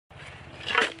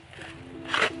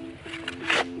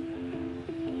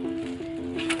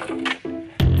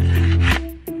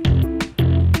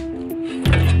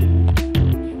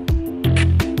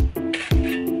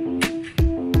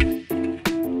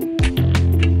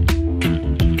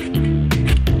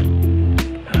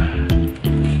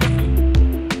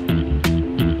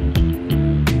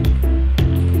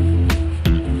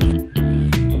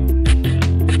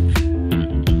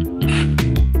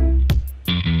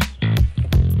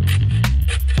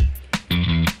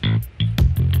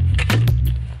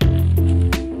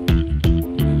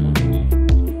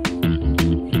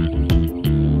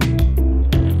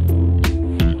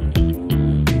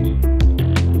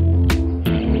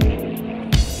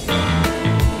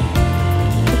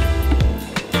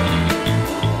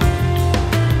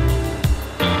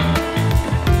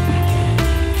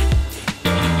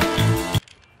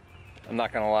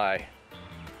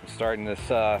starting this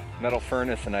metal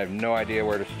furnace and I have no idea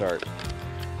where to start.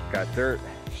 Got dirt,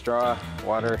 straw,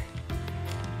 water.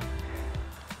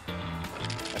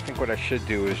 I think what I should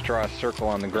do is draw a circle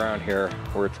on the ground here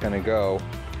where it's going to go,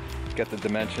 get the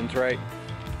dimensions right.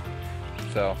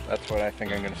 So that's what I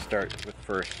think I'm going to start with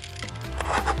first.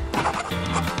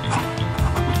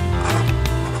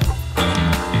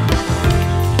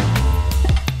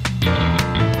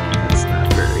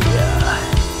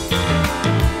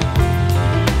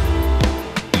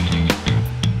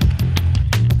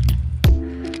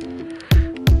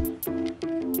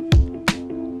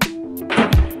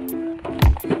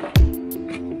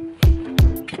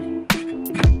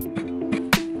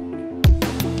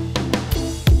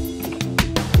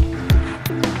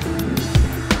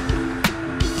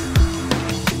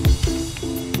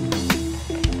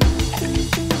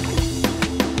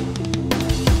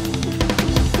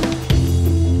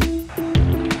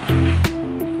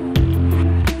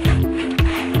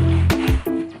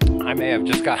 I may have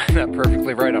just gotten that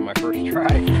perfectly right on my first try.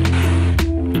 Tiny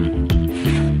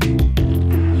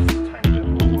bit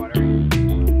more water.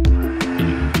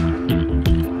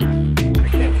 I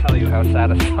can't tell you how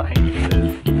satisfying this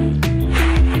is.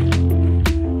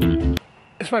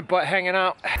 Is my butt hanging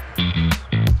out?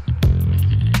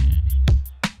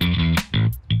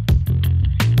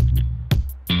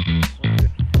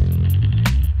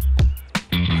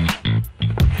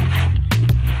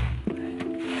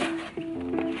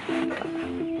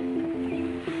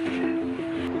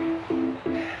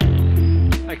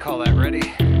 I call that ready.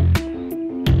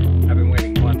 I've been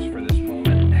waiting months for this moment.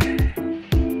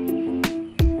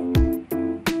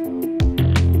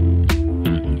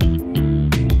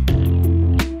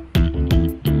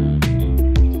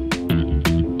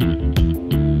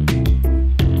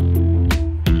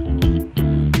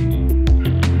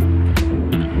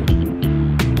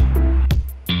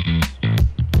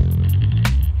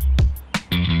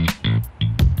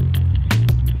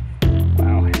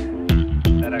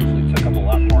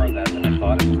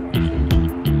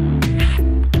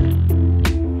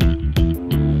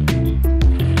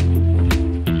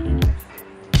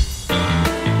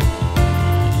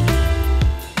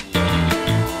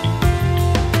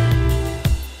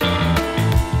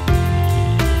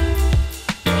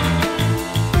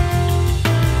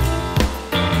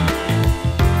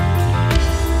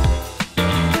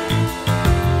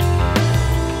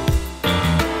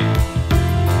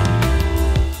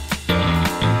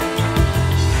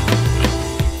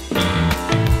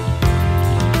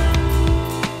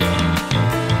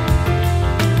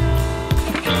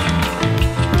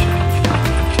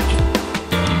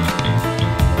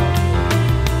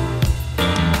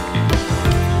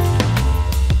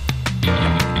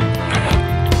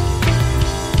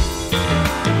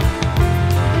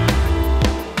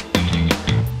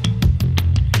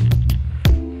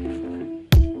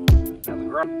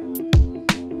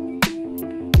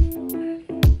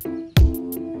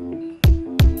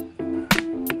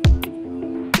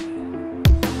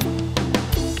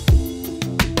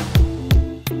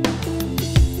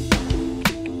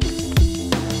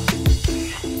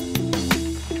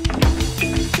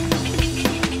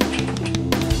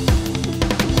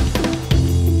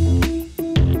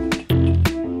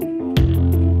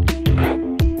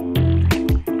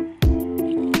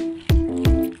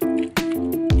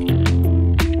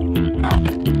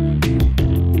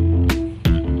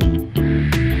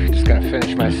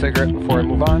 Finish my cigarette before I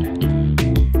move on.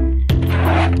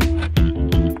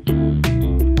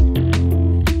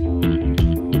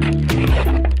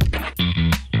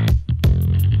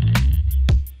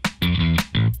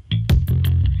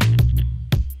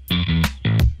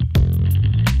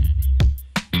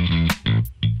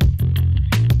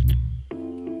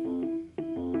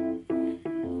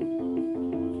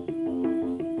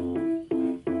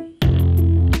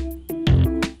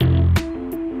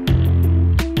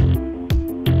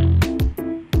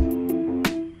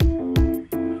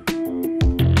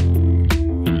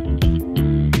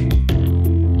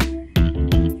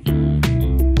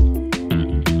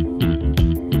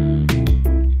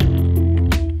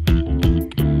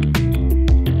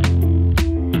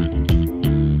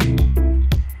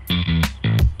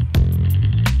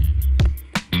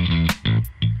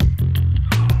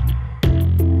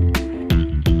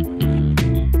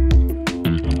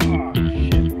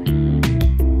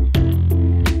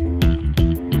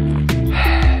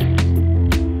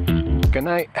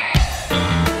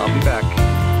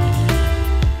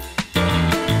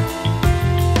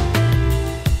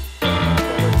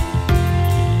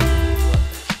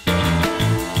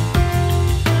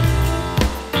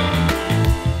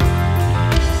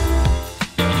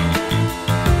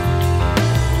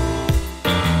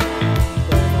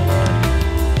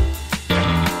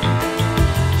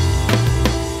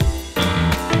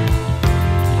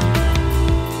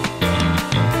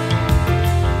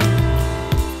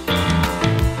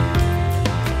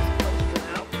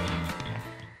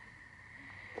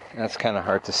 kind of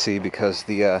hard to see because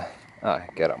the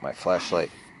get out my flashlight.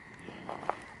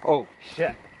 Oh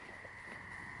shit.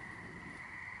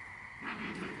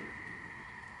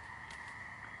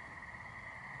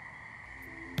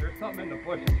 There's something in the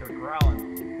bushes here growling.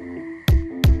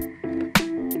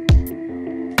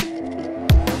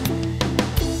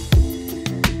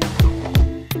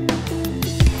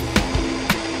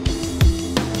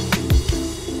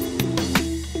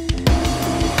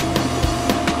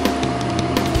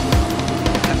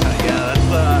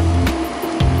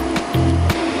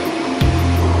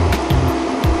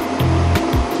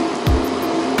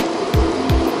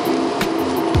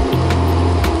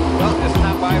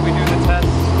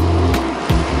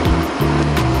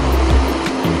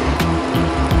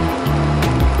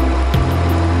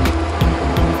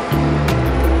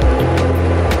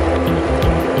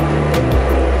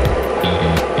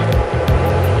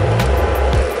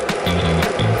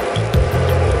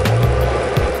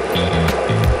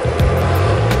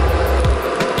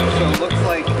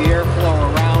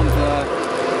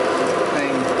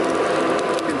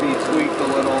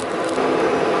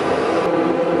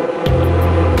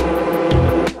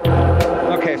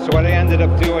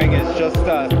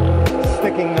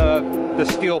 Sticking the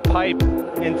steel pipe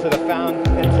into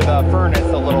the furnace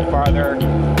a little farther,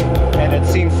 and it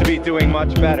seems to be doing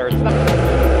much better. It's not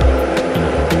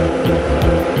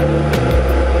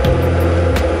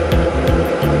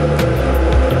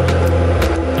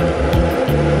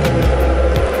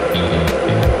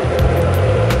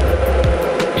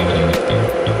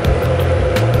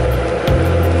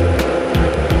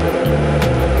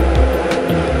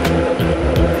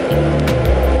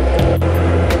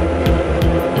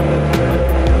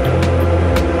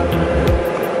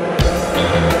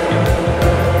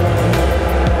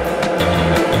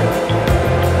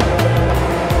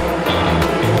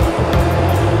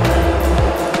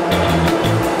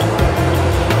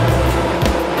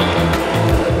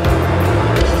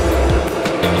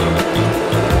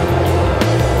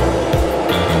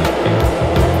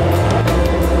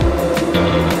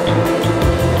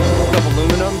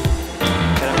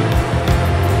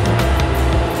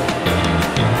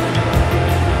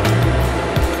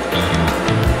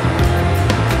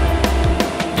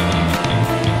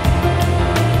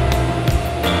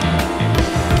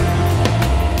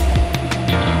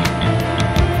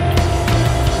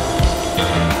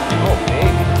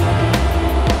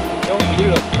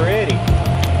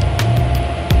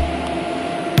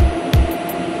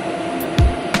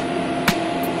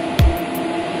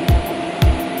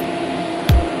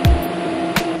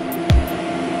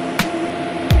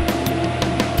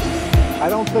I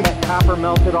don't think that copper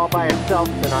melted all by itself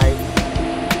tonight.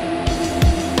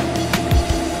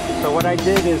 So what I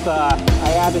did is I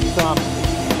added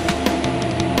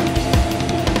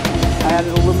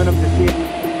aluminum to see it.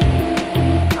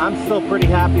 I'm still pretty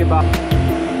happy about it.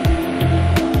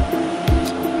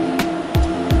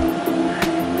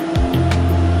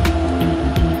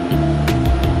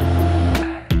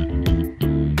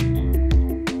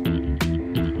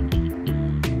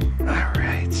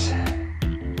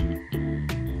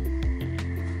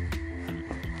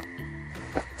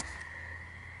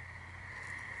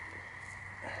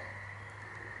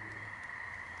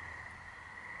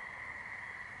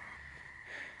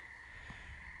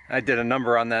 I did a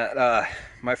number on that,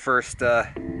 my first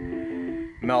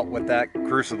melt with that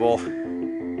crucible.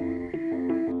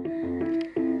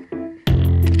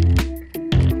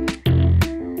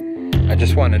 I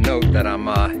just want to note that I'm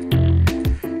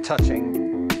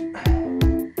touching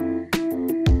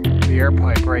the air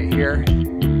pipe right here,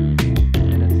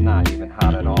 and it's not even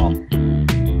hot at all.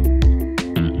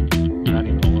 Not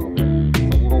even a little bit.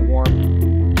 It's a little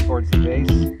warm towards the base,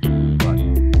 but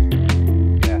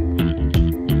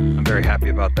very happy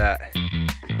about that.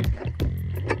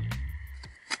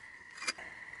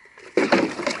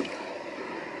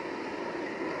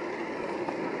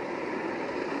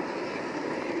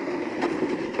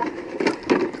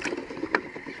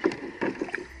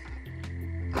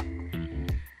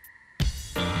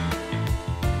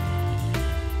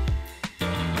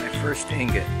 My first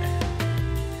ingot.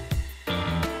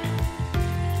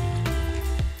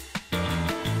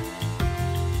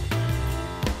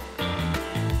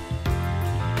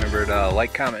 Remember to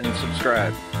like, comment, and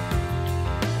subscribe.